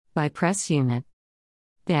By Press Unit.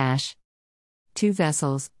 Dash. Two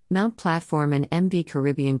vessels, Mount Platform and MV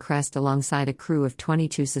Caribbean Crest, alongside a crew of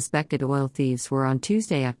 22 suspected oil thieves, were on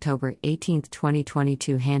Tuesday, October 18,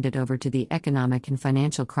 2022, handed over to the Economic and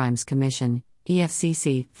Financial Crimes Commission,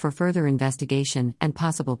 EFCC, for further investigation and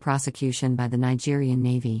possible prosecution by the Nigerian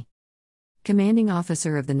Navy. Commanding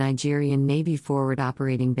Officer of the Nigerian Navy Forward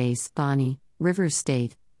Operating Base, Bonny, Rivers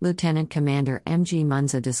State, Lieutenant Commander M.G.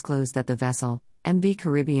 Munza disclosed that the vessel, MV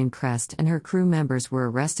Caribbean Crest, and her crew members were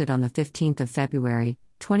arrested on the 15th of February,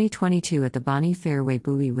 2022 at the Bonny Fairway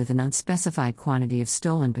buoy with an unspecified quantity of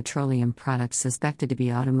stolen petroleum products suspected to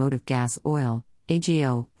be automotive gas oil,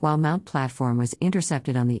 AGO, while Mount Platform was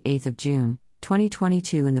intercepted on the 8th of June,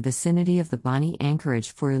 2022 in the vicinity of the Bonny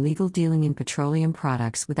anchorage for illegal dealing in petroleum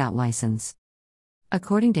products without license.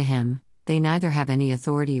 According to him, they neither have any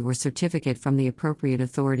authority or certificate from the appropriate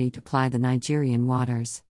authority to ply the Nigerian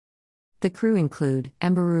waters. The crew include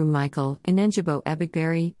Embaru Michael, Inenjibo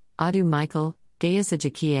Ebigberi, Adu Michael, Deus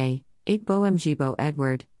Ajakie, Ikbo Mjibo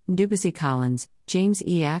Edward, Ndubisi Collins, James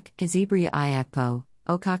Iak, Izibria Iakpo,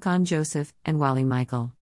 Okakon Joseph, and Wally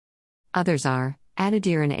Michael. Others are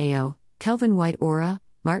Adadiran Ao, Kelvin White Ora,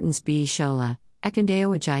 Martins B. Shola,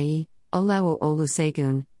 Ekandeo Ajayi, Olawo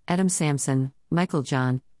Olusegun, Edom Sampson, Michael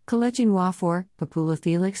John, Kalejin Wafor, Papula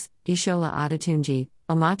Felix, Ishola Adetunji,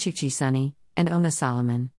 Omachikchi Sunny, and Ona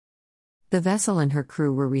Solomon. The vessel and her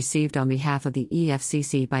crew were received on behalf of the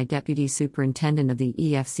EFCC by Deputy Superintendent of the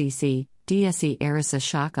EFCC, DSE Arisa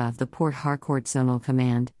Shaka of the Port Harcourt Zonal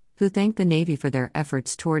Command, who thanked the Navy for their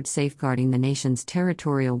efforts towards safeguarding the nation's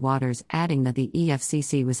territorial waters, adding that the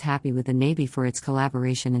EFCC was happy with the Navy for its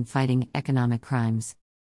collaboration in fighting economic crimes.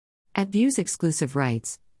 At Views Exclusive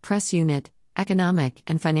Rights, Press Unit, Economic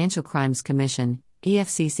and Financial Crimes Commission,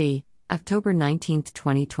 EFCC, October 19,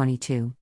 2022.